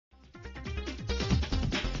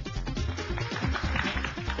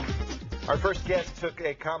Our first guest took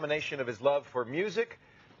a combination of his love for music,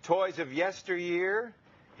 toys of yesteryear,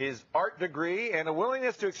 his art degree, and a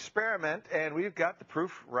willingness to experiment, and we've got the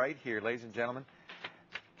proof right here, ladies and gentlemen.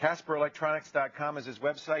 CasperElectronics.com is his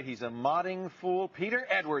website. He's a modding fool. Peter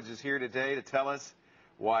Edwards is here today to tell us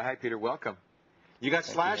why. Hi, Peter. Welcome. You got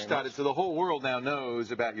Slashdotted, so the whole world now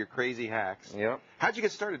knows about your crazy hacks. Yep. How'd you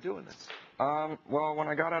get started doing this? Well, when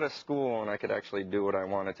I got out of school and I could actually do what I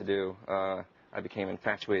wanted to do, I became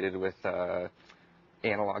infatuated with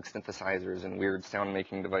analog synthesizers and weird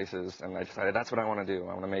sound-making devices, and I decided that's what I want to do.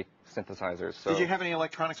 I want to make synthesizers. So, did you have any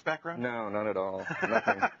electronics background? No, none at all.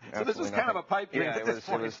 Nothing. So this was kind of a pipe dream at this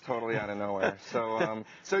point. It was totally out of nowhere. So,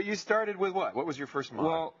 so you started with what? What was your first mod?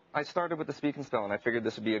 Well, I started with the Speak and Spell, and I figured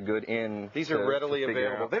this would be a good in. These are readily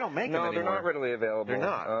available. They don't make them anymore. No, they're not readily available. They're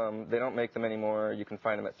not. They don't make them anymore. You can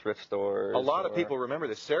find them at thrift stores. A lot of people remember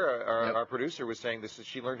this. Sarah, our producer, was saying this.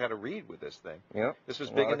 She learned how to read with this thing. Yep. This was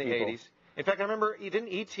big in the 80s. In fact, I remember, didn't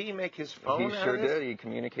E.T. make his phone He sure did. He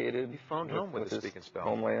communicated. He phoned home with the Speak and Spell.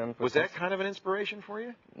 Homeland. Was that kind of an inspiration for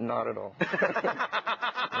you? Not at all.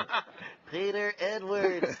 Peter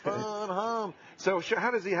Edwards, phone home. So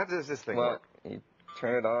how does this thing work? Well, you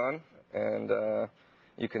turn it on, and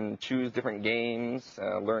you can choose different games,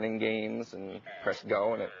 learning games, and press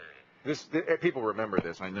go, and it. People remember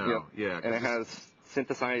this, I know. Yep. Yeah. And it has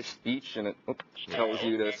synthesized speech, and it tells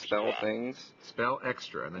you to spell things. Spell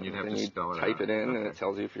extra, and then you'd have to spell it out. Type it in, and it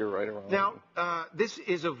tells you if you're right or wrong. Now, this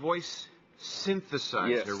is a voice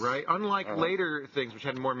synthesizer, right? Unlike later things, which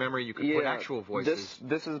had more memory, you could put actual voices.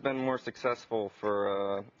 This has been more successful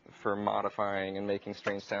for modifying and making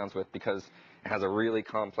strange sounds with, because it has a really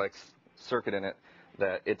complex circuit in it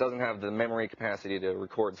that it doesn't have the memory capacity to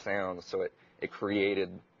record sounds, so it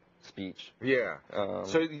created speech. Yeah.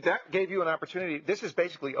 So that gave you an opportunity. This is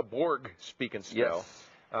basically a Borg Speak and Spell.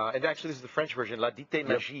 Yes. And actually, this is the French version, La Dite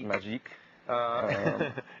Magique. Magique.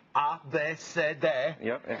 A, B, C, D.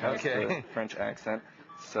 Yep, it has the French accent.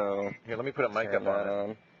 So here, let me put a mic up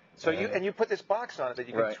on it. So you put this box on it that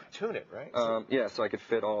you can tune it, right? Yeah, so I could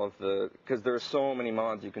fit all of because there's so many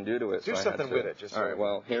mods you can do to it. Do something with it. Just all right.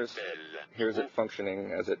 Well, here's it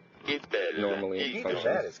functioning as it normally functions.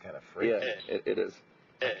 That is kind of freaky. Yeah, it is.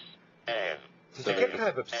 Did you get kind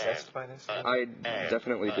of obsessed by this? I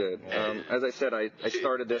definitely did. As I said, I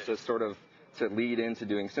started this as sort of to lead into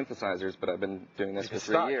doing synthesizers, but I've been doing this for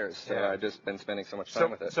 3 years, so I've just been spending so much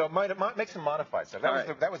time with it. So make some modified stuff.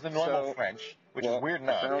 That was the normal French, which is weird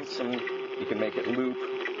enough. I found some, you can make it loop,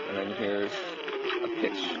 and then here's a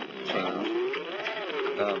pitch change.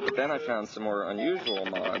 But then I found some more unusual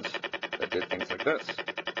mods that did things like this.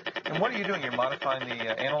 And what are you doing? You're modifying the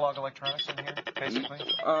analog electronics in here, basically?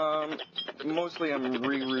 Mostly I'm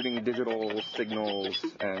rerouting digital signals,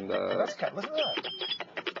 and that's kind of, listen to that.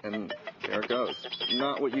 And there it goes.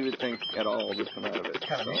 Not what you would think at all would come out of it. It's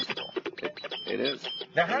kind of musical. It is.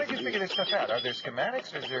 Now, how did you figure this stuff out? Are there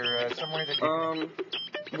schematics? Is there some way that you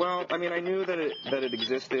Well, I mean, I knew that it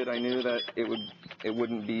existed. I knew that it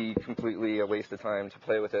wouldn't be completely a waste of time to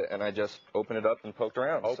play with it, and I just opened it up and poked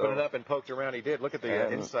around. Opened it up and poked around. He did. Look at the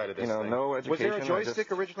inside of this thing. No education. Was there a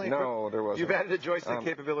joystick originally? No, there wasn't. You've added a joystick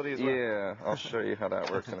capability as well? Yeah, I'll show you how that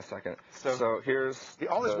works in a second. So here's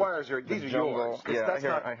all these wires are these are yours. Yeah,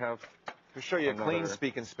 here I have. To show you a clean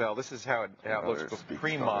Speak and Spell, this is how it looks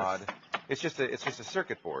pre-mod. It's just a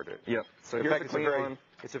circuit board. Yep. So in here's fact, the clean one.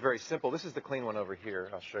 It's a very simple. This is the clean one over here.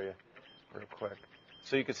 I'll show you real quick,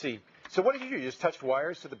 so you can see. So what did you do? You just touched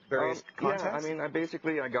wires to the various contacts? Yeah, I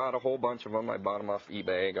mean, I got a whole bunch of them. I bought them off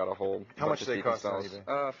eBay. I got a whole How much bunch do they of cost on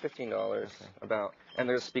eBay? $15 about. And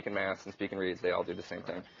there's Speak and Maths and Speak and Reads. They all do the same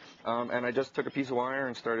thing. And I just took a piece of wire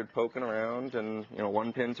and started poking around, and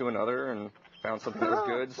one pin to another, and found something that was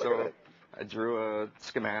good. So I drew a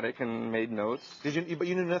schematic and made notes. But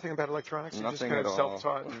you knew nothing about electronics? You Nothing just kind at of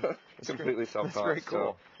self-taught? Completely self-taught. That's very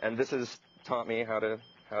cool. And this has taught me how to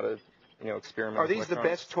experiment. Are these the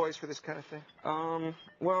best toys for this kind of thing?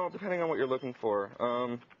 Well, depending on what you're looking for.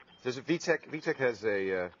 Does VTech has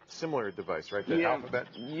a similar device, right? The Alphabet?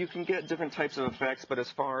 You can get different types of effects, but as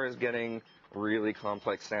far as getting really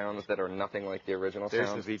complex sounds that are nothing like the original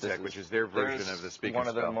sounds. There's the VTech, which is their version of the Speak and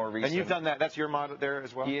Spell. One of the more recent. And you've done that. That's your mod there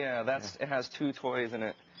as well? Yeah, it has 2 toys in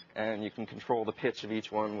it, and you can control the pitch of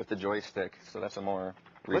each one with the joystick. So that's a more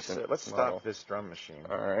recent Let's stop this drum machine.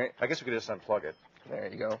 All right. I guess we could just unplug it. There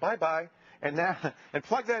you go. Bye-bye. And now,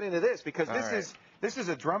 plug that into this, because this is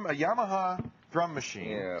a Yamaha drum machine.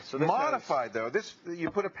 Yeah. So modified though. You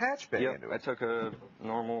put a patch bay into it. I took a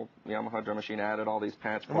normal Yamaha drum machine, added all these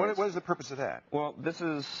patch and points. What is the purpose of that? Well, this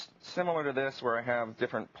is similar to this, where I have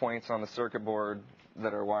different points on the circuit board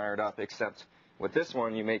that are wired up, except With this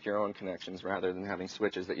one, you make your own connections rather than having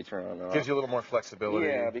switches that you turn on and off. Gives you a little more flexibility.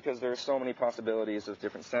 Yeah, because there's so many possibilities of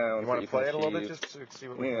different sounds. You want to play it a little bit just to see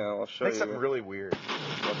what we can... Yeah, I'll show you. Make something really weird.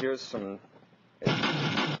 Well, here's some... You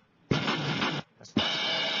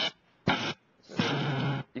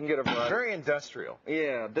can get a variety. Very industrial.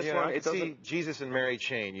 Yeah, this one, I it can doesn't... see Jesus and Mary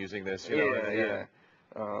Chain using this. You know, Yeah.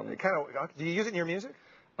 Do you use it in your music?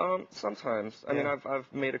 Sometimes. I mean,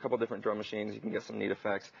 I've made a couple different drum machines. You can get some neat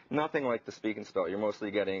effects. Nothing like the speak and spell. You're mostly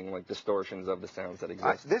getting like distortions of the sounds that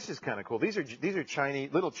exist. This is kind of cool. These are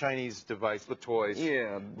Chinese, little Chinese device, little toys.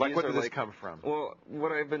 Yeah. Like, where did this come from? Well,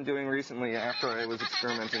 what I've been doing recently, after I was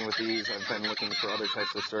experimenting with these, I've been looking for other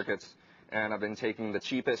types of circuits, and I've been taking the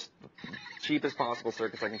cheapest possible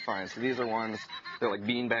circuits I can find. So these are ones, they're like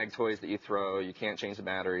beanbag toys that you throw. You can't change the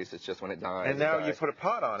batteries. It's just when it dies. And now you put a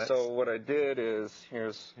pot on it. So what I did is,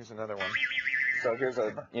 here's another one. So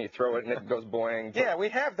you throw it and it goes boing. Yeah, we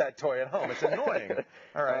have that toy at home. It's annoying.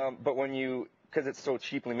 All right. But because it's so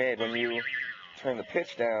cheaply made, when you turn the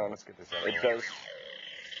pitch down, let's get this out.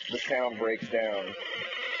 The sound breaks down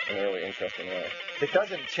in a really interesting way. It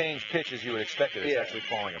doesn't change pitch as you would expect it. It's actually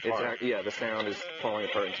falling apart. The sound is falling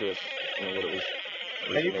apart into what it was.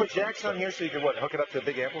 And you put jacks on here so you can, hook it up to a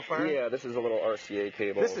big amplifier? Yeah, this is a little RCA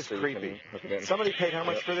cable. This is creepy. Somebody paid how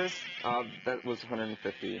much for this? That was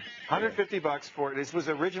 $150. $150 for it.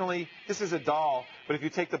 This is a doll, but if you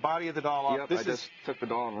take the body of the doll off, I just took the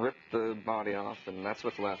doll and ripped the body off, and that's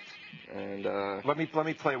what's left. And let me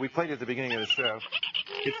play. We played it at the beginning of the show.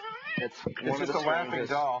 It's just a laughing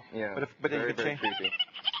doll. Yeah. But very, you can change. Very creepy.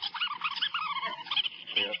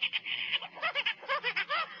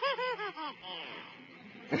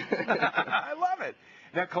 I love it.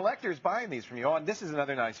 Now, collectors buying these from you. Oh, and this is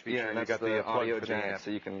another nice feature. Yeah, and you got the audio plug jack, so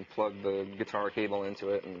you can plug the guitar cable into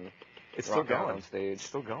it and it's still going on stage. It's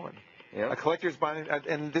still going. Yeah. A collector's buying it,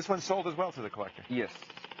 and this one's sold as well to the collector. Yes.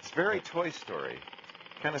 It's very Toy Story.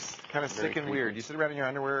 Kind of sick and creepy. weird. You sit around in your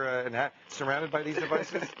underwear and hat, surrounded by these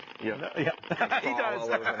devices. Yeah. No, yeah. He does.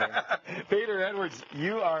 Peter Edwards,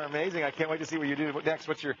 you are amazing. I can't wait to see what you do next.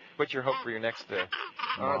 What's your hope for your next?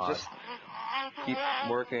 Just keep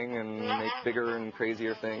working and make bigger and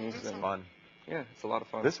crazier things. It's fun. Yeah, it's a lot of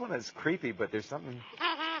fun. This one is creepy, but there's something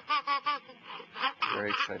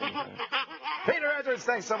very exciting. Peter Edwards,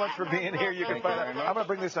 thanks so much for being here. You can find out. I'm going to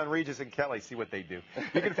bring this on Regis and Kelly, see what they do.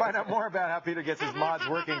 You can find out more about how Peter gets his mods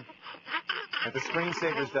working at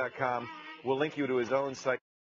thescreensavers.com. We'll link you to his own site.